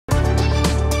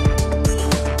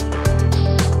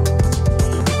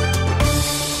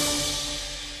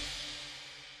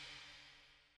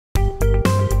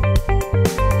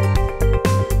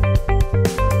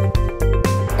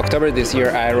October this year,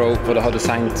 Aero VODOCHODY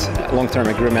signed a long-term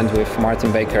agreement with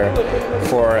Martin Baker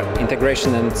for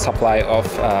integration and supply of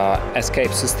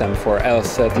escape system for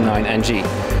L-39NG.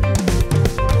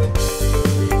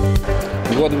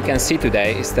 What we can see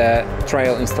today is the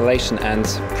trial installation and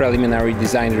preliminary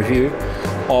design review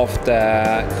of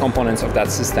the components of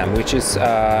that system, which is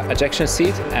ejection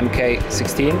seat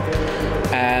MK16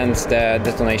 and the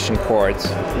detonation cord,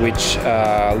 which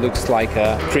looks like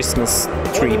a Christmas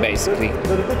tree basically.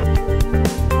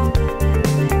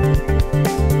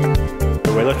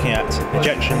 We're looking at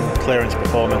ejection, clearance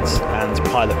performance and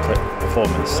pilot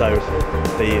performance. So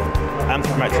the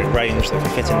anthropometric range that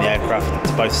can fit in the aircraft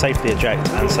to both safely eject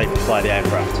and safely fly the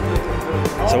aircraft.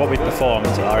 So what we've performed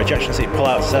are ejection seat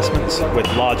pull-out assessments with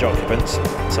large occupants.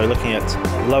 So looking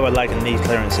at lower leg and knee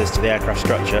clearances to the aircraft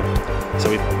structure. So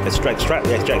we extract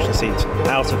the ejection seat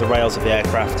out of the rails of the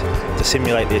aircraft to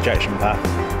simulate the ejection path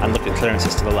and look at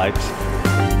clearances to the legs.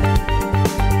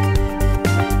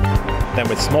 Then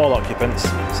with small occupants,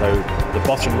 so the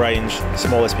bottom range, the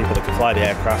smallest people that can fly the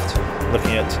aircraft,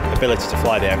 looking at ability to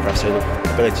fly the aircraft, so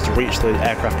the ability to reach the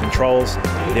aircraft controls,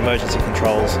 the emergency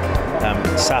controls,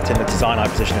 sat in the design eye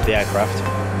position of the aircraft.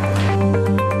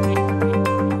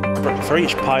 For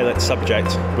each pilot subject,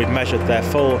 we've measured their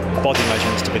full body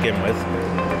measurements to begin with.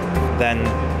 Then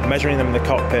measuring them in the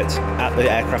cockpit at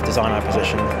the aircraft design eye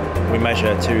position, we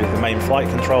measure to the main flight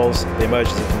controls, the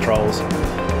emergency controls,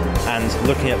 and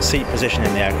looking at seat position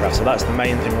in the aircraft. So that's the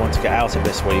main thing we want to get out of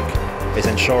this week, is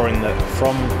ensuring that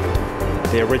from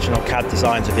the original CAD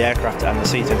designs of the aircraft and the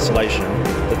seat installation,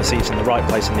 that the seat's in the right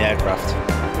place in the aircraft.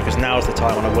 Because now is the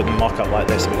time on a wooden mock-up like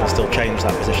this we can still change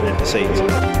that position of the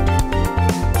seat.